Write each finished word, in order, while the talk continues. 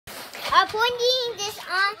I'm putting this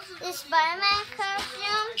on the Spiderman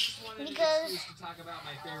costume because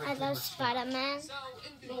I love Spiderman.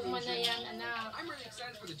 I'm really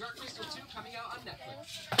excited for the Dark Crystal 2 coming out on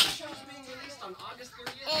Netflix. The show's being released on August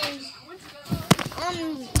 30th.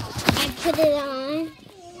 And I put it on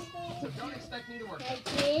So don't expect me to work like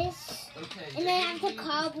this. Okay. And then I have the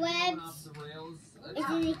cobwebs.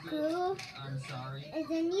 Isn't it cool? I'm sorry. And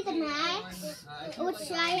then need the max,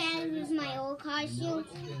 which I have with my old costume.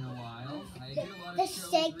 The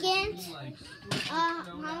second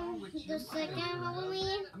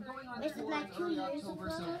Halloween, this is like 2 years ago.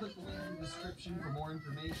 So click the link in the description for more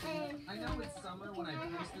information. I know it's summer when I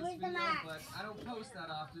post this video, but I don't post that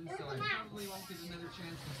often, so I probably won't get another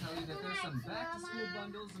chance to tell you that there's some back-to-school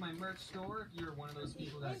bundles in my merch store if you're one of those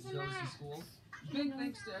people that goes to school. Big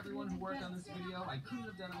thanks to everyone who worked on this video. I couldn't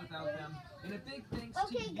have done it without them. And a big thanks to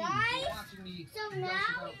you for watching me. So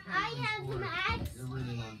now I have the max. A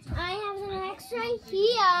really long time. I have the max right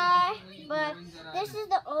here, but this is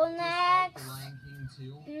the old max. I'm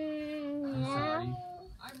sorry.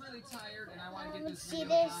 I'm really tired and I want to get this video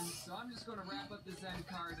done, so I'm just going to wrap up this end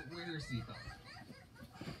card and wear your seatbelt.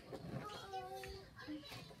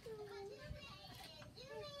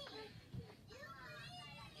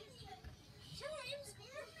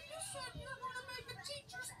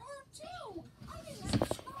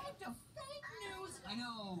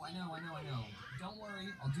 I know. Don't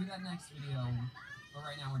worry, I'll do that next video, but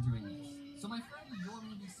right now we're doing this. So my friend Your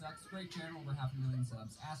Movie Sucks, great channel, over 500,000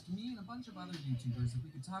 subs, asked me and a bunch of other YouTubers if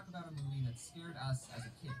we could talk about a movie that scared us as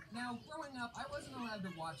a kid. Now, growing up, I wasn't allowed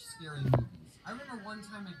to watch scary movies. I remember one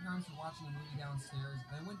time my parents were watching a movie downstairs,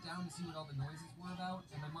 and I went down to see what all the noises were about,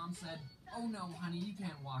 and my mom said, "Oh no, honey, you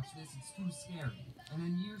can't watch this, it's too scary." And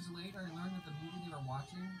then years later, I learned that the movie they were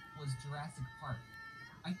watching was Jurassic Park.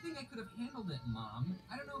 I think I could have handled it, Mom.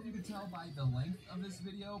 I don't know if you could tell by the length of this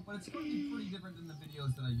video, but it's going to be pretty different than the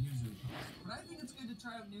videos that I usually post. But I think it's good to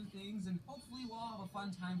try out new things, and hopefully we'll all have a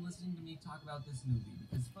fun time listening to me talk about this movie.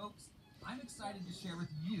 Because, folks, I'm excited to share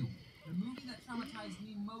with you the movie that traumatized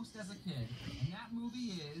me most as a kid. And that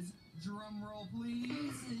movie is, drumroll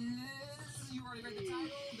please, you already read the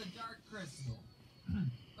title, The Dark Crystal.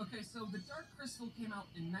 Okay, so The Dark Crystal came out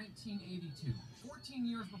in 1982, 14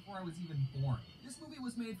 years before I was even born. This movie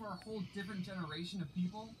was made for a whole different generation of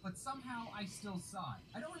people, but somehow I still saw it.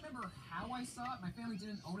 I don't remember how I saw it, my family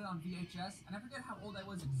didn't own it on VHS, and I forget how old I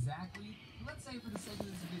was exactly, but let's say for the sake of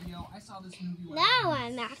this video, I saw this movie when now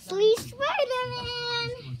I'm actually Spider-Man!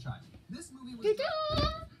 This movie was...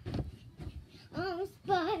 I'm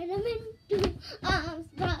Spider-Man, I'm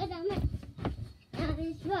Spider-Man,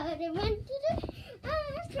 I'm Spider-Man, I'm Spider-Man.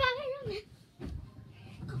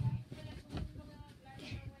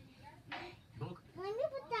 Let me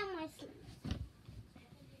put down my sleeves.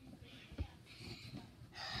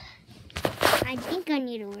 I think I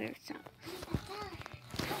need to wear socks.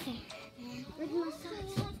 Okay, where's my socks?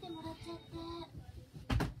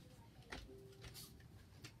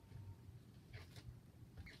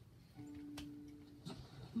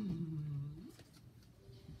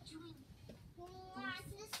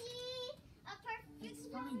 It's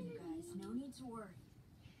fine, you guys. No need to worry.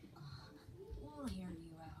 We'll hear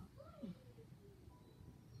you out.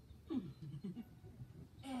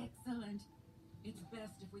 Excellent. It's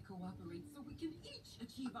best if we cooperate so we can each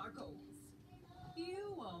achieve our goals.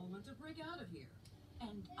 You all want to break out of here,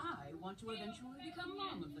 and I want to eventually become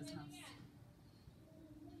mom of this house.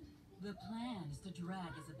 The plan is to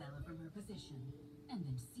drag Isabella from her position, and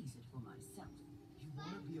then seize it for myself. You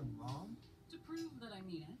want to be a mom? To prove that I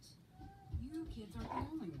mean it, you kids are the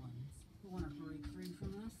only ones who want to break free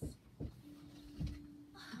from us.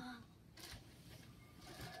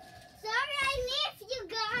 Sorry I left you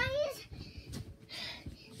guys.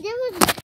 There was